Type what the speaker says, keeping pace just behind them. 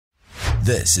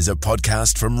This is a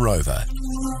podcast from Rover.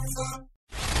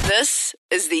 This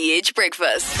is The Edge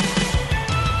Breakfast.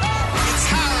 It's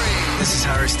Harry. This is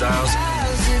Harry Styles.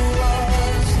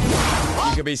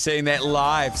 You could be seeing that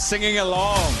live, singing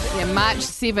along. Yeah, March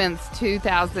 7th,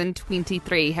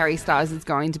 2023. Harry Styles is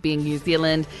going to be in New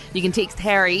Zealand. You can text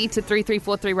Harry to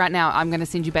 3343 right now. I'm going to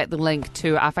send you back the link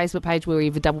to our Facebook page where we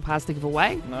have a double pass to give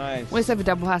away. Nice. We also have a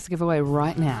double pass to give away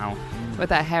right now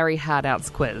with our Harry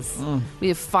Hardouts quiz. We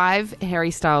have 5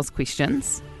 Harry Styles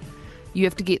questions. You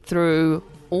have to get through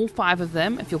all 5 of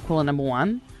them if you're caller number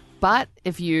 1. But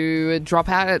if you drop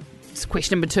out at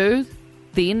question number 2,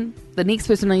 then the next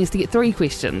person only has to get 3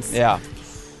 questions. Yeah.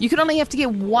 You can only have to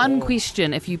get 1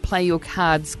 question if you play your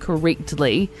cards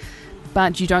correctly,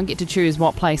 but you don't get to choose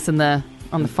what place on the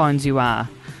phones you are.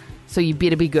 So you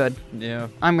better be good. Yeah.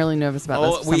 I'm really nervous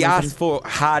about this. We asked for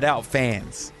hard out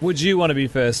fans. Would you want to be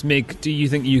first? Meg, do you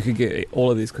think you could get all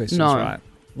of these questions No. right?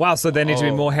 Wow, so there needs to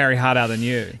be more Harry Hardout than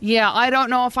you. Yeah, I don't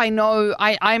know if I know.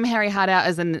 I'm Harry Hardout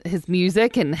as in his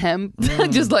music and him,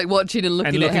 just like watching and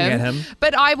looking, at him.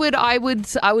 But I would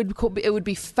call, it would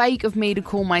be fake of me to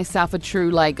call myself a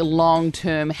true like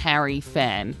long-term Harry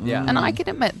fan. Yeah. And I can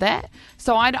admit that.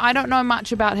 So I don't know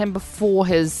much about him before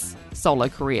his solo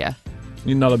career.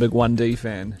 You're not a big 1D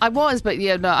fan. I was, but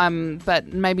yeah, no,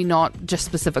 but maybe not just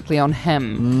specifically on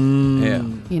him. Yeah.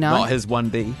 You know, Not his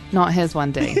 1D. not his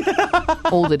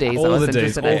 1D. All the Ds. I All was the Ds,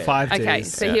 interested all in. 5 Ds. Okay,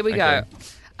 so Yeah, here we go.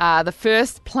 The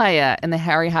first player in the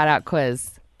Harry Hardout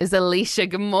quiz is Alicia.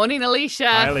 Good morning, Alicia.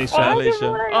 Hi, Alicia.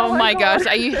 Alicia. Oh my gosh,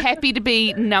 are you happy to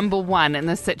be number 1 in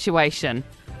this situation?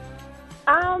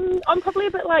 I'm probably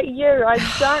a bit like you. I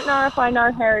don't know if I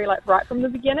know Harry like right from the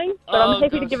beginning, but I'm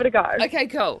happy to give it a go. Okay,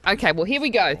 cool. Okay, well, here we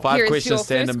go. 5 Here is questions your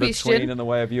stand in first between question. in the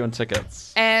way of you and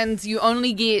tickets. And you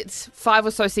only get 5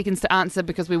 or so seconds to answer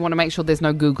because we want to make sure there's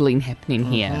no Googling happening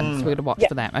here. So we're going to watch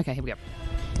for that. Okay, here we go.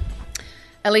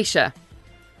 Alicia,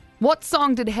 what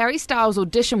song did Harry Styles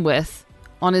audition with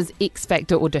on his X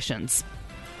Factor auditions?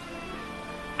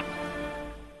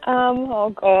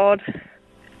 Oh God.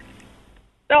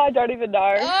 No, I don't even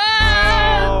know.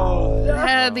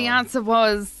 The answer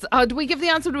was... Oh, do we give the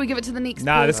answer or do we give it to the next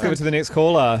Nah, let's give it to the next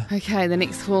caller. Okay, the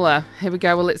next caller. Here we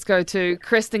go. Well, let's go to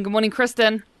Kristen. Good morning,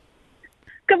 Kristen.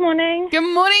 Good morning.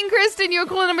 Good morning, Kristen. You're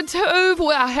caller number 2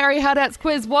 for our Harry Hardouts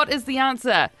quiz. What is the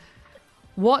answer?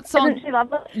 What song? Isn't she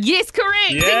lovely? Yes,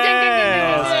 correct. Ding, ding, ding, ding, ding,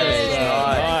 ding, ding.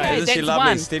 Okay, Isn't she that's lovely?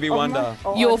 1. Stevie Wonder.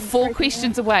 You're 4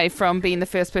 questions away from being the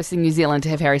first person in New Zealand to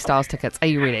have Harry Styles tickets. Are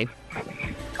you ready?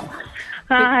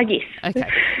 Yes. Okay.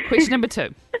 Question number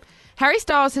 2. Harry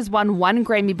Styles has won 1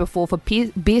 Grammy before for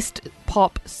Best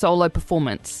Pop Solo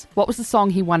Performance. What was the song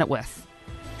he won it with?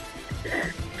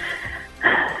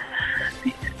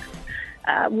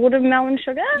 Watermelon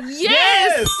Sugar.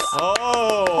 Yes!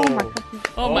 Oh.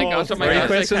 Oh my gosh. Oh my 3 gosh.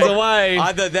 questions Okay. away.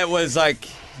 Either that was like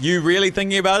you really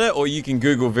thinking about it or you can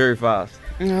Google very fast.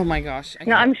 Oh my gosh. Okay.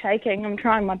 No, I'm shaking. I'm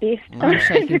trying my best. I'm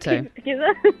shaking too.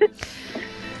 Together.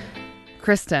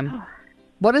 Kristen,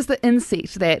 what is the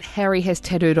insect that Harry has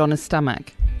tattooed on his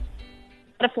stomach?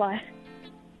 Butterfly.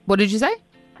 What did you say?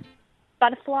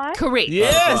 Butterfly. Correct.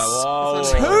 Yes!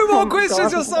 Whoa. 2 more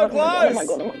questions, you're so Oh close! my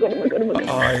God, oh my God, oh my God, oh my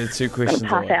God. Oh, you're 2 questions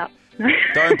Pass away. out.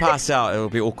 Don't pass out. It'll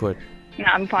be awkward. No,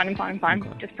 I'm fine. Okay.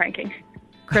 Just pranking.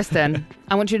 Kristen,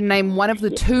 I want you to name one of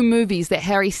the 2 movies that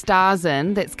Harry stars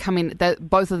in that's coming. That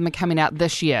both of them are coming out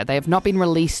this year. They have not been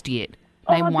released yet.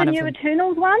 Name one the of new them.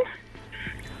 Eternals one?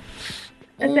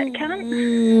 Does that count?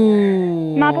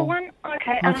 Ooh. Marvel one?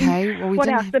 Okay. Okay, well, we what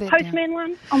didn't else? have The that Postman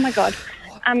one? Oh my God.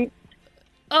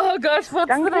 Oh gosh, what's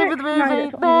the Jungle name of the Book? No, movie?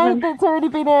 that's not one. That's already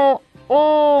been out.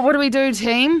 Oh, what do we do,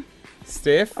 team?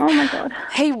 Steph? Oh my God.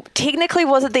 He technically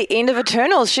was at the end of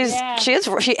Eternals. He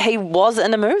was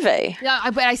in a movie. Yeah,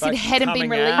 but I said But hadn't been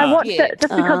coming released out. I watched yet. it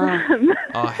just because of him.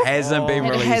 Oh, hasn't been It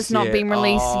released has not yet. been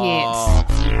released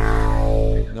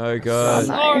Oh, No good.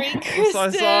 Sorry, Kristen.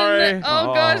 so sorry.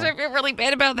 Oh gosh, I feel really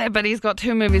bad about that. But he's got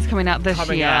 2 movies coming out this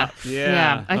Coming year. up,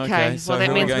 yeah. Okay. Okay, so well, that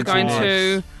who are we means we're going going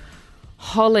to to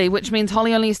Holly, which means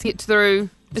Holly only has to get through.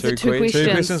 Is it 2 questions?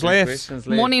 2 questions left. Questions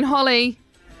left. Morning, Holly.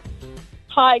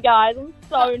 Hi guys, I'm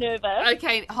so nervous.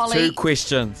 Okay, Holly. 2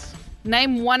 questions.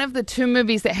 Name one of the 2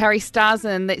 movies that Harry stars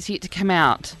in that's yet to come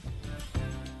out.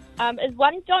 Is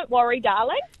one Don't Worry,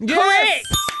 Darling? Yes!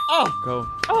 Oh, Cool.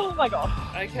 Oh my God.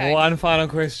 Okay. one final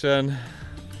question.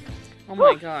 Oh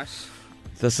my gosh.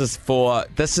 This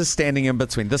is standing in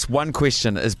between. This one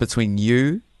question is between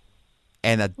you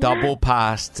and a double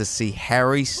pass to see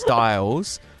Harry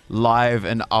Styles live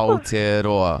in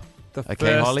Aotearoa. The Okay,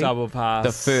 first Holly? double pass.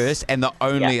 The first and the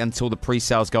only until the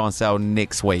pre-sales go on sale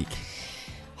next week.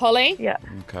 Holly, Yeah.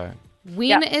 Okay.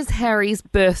 when is Harry's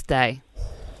birthday?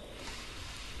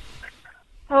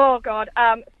 Oh, God.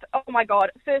 Oh, my God.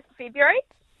 1st of February.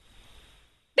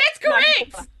 That's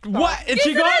correct. What? And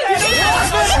she got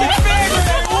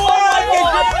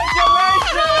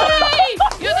Hey,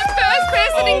 you're the first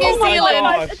person in New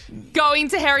Zealand going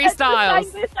to Harry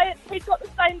Styles. He's got the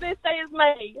same birthday as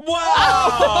me.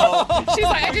 Wow! She's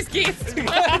like, I just guessed. so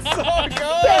That's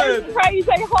good! crazy.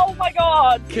 Oh, my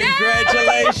God.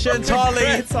 Congratulations, Holly!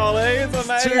 It's Holly. It's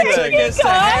amazing. 2 tickets to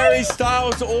guys. Harry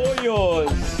Styles, all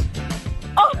yours.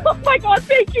 Oh, my God.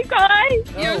 Thank you, guys.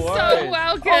 You're so worries.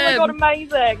 welcome. Oh, my God.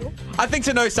 Amazing. I think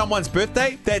to know someone's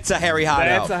birthday, that's a Harry Hard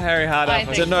That's out. a Harry Hard I out.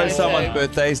 think To know so someone's too.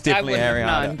 birthday is definitely I a Harry wouldn't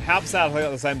Hard have out. known. Helps out if I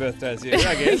got the same birthday as you,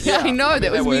 I guess. Yeah, I know.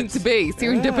 That was that meant works. to be.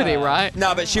 Serendipity, right?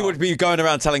 No, but she would be going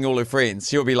around telling all her friends.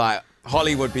 She'll be like,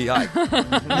 Holly would be like,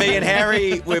 me and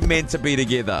Harry, we're meant to be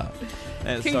together.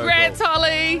 That's Congrats, so cool.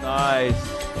 Holly. Nice.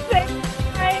 Thanks,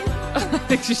 guys. I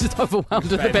think she's just overwhelmed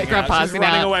in the Fading background, out. She's passing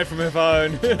running out. away from her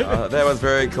phone. That was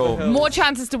very cool. More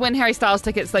chances to win Harry Styles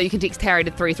tickets, though. You can text Harry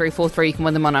to 3343. You can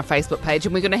win them on our Facebook page.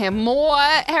 And we're going to have more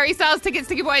Harry Styles tickets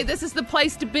to give away. This is the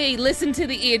place to be. Listen to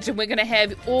The Edge. And we're going to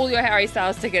have all your Harry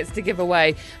Styles tickets to give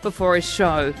away before his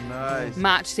show. Nice.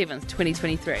 March 7th,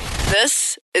 2023.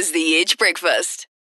 This is The Edge Breakfast.